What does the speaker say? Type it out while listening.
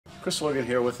Chris Logan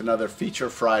here with another Feature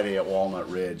Friday at Walnut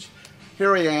Ridge.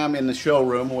 Here I am in the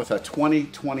showroom with a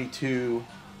 2022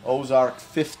 Ozark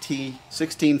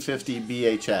 1650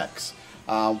 BHX.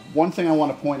 One thing I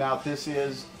want to point out, this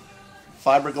is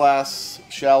fiberglass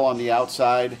shell on the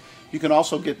outside. You can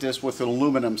also get this with an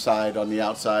aluminum side on the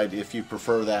outside if you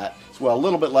prefer that as well. A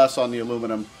little bit less on the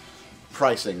aluminum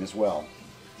pricing as well.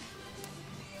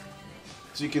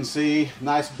 As you can see,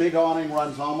 nice big awning,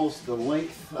 runs almost the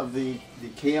length of the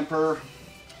camper,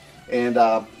 and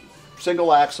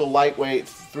single axle, lightweight,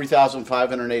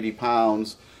 3,580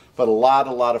 pounds, but a lot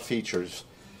of features.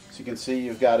 As you can see,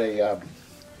 you've got a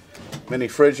mini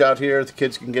fridge out here, the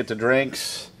kids can get the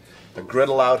drinks, a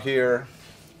griddle out here,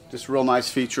 just a real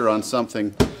nice feature on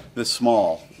something this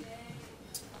small.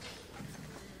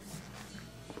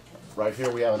 Right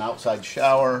here we have an outside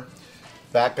shower,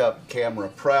 backup camera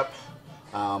prep.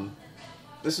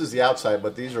 This is the outside,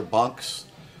 but these are bunks,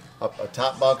 a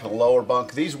top bunk and a lower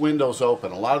bunk. These windows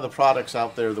open. A lot of the products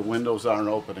out there, the windows aren't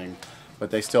opening,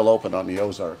 but they still open on the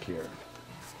Ozark here.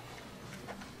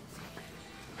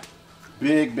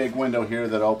 Big window here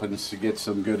that opens to get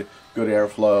some good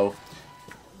airflow.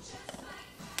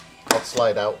 Let's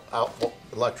slide out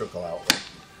electrical outlet.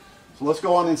 So let's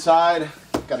go on inside.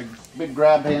 Got a big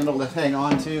grab handle to hang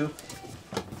on to.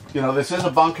 You know, this is a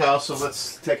bunkhouse, so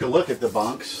let's take a look at the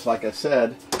bunks. Like I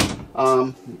said,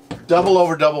 double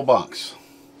over double bunks.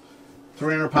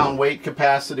 300-pound weight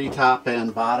capacity, top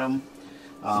and bottom.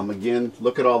 Again,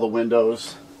 look at all the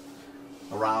windows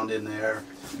around in there.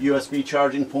 USB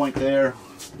charging point there.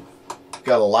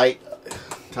 Got a light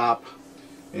top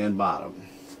and bottom.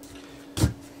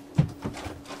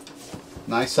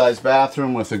 Nice sized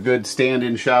bathroom with a good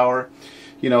stand-in shower.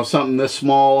 You know, something this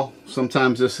small,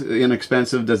 sometimes this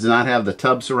inexpensive, does not have the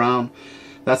tub surround.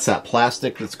 That's that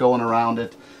plastic that's going around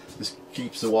it. This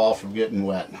keeps the wall from getting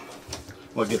wet.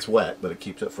 Well, it gets wet, but it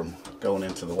keeps it from going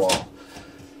into the wall.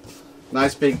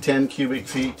 Nice big 10 cubic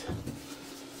feet,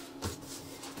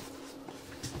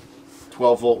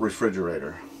 12-volt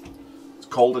refrigerator. It's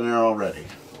cold in there already.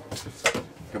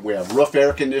 We have roof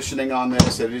air conditioning on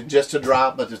this. It is just a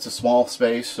drop, but it's a small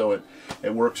space, so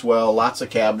it works well. Lots of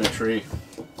cabinetry.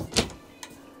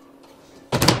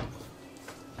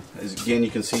 As again, you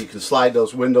can see, you can slide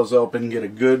those windows open, get a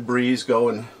good breeze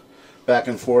going back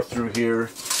and forth through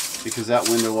here because that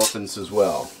window opens as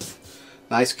well.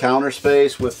 Nice counter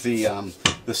space with the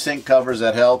sink covers,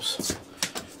 that helps.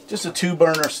 Just a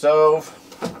 2-burner stove,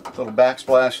 little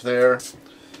backsplash there.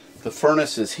 The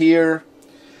furnace is here.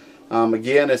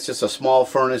 Again, it's just a small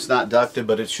furnace, not ducted,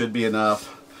 but it should be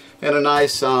enough. And a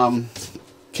nice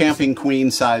camping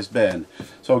queen size bed.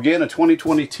 So again, a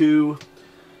 2022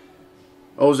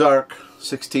 Ozark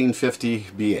 1650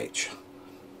 BH.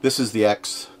 This is the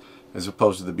X as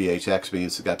opposed to the BH. X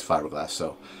means it's got the fiberglass.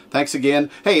 So thanks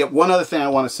again. Hey, one other thing I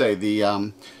want to say.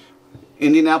 The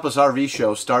Indianapolis RV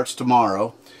show starts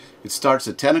tomorrow. It starts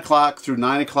at 10 o'clock through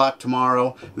 9 o'clock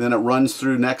tomorrow. Then it runs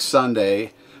through next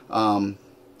Sunday, 11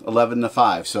 to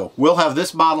 5. So we'll have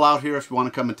this model out here if you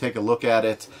want to come and take a look at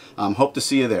it. Hope to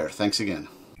see you there. Thanks again.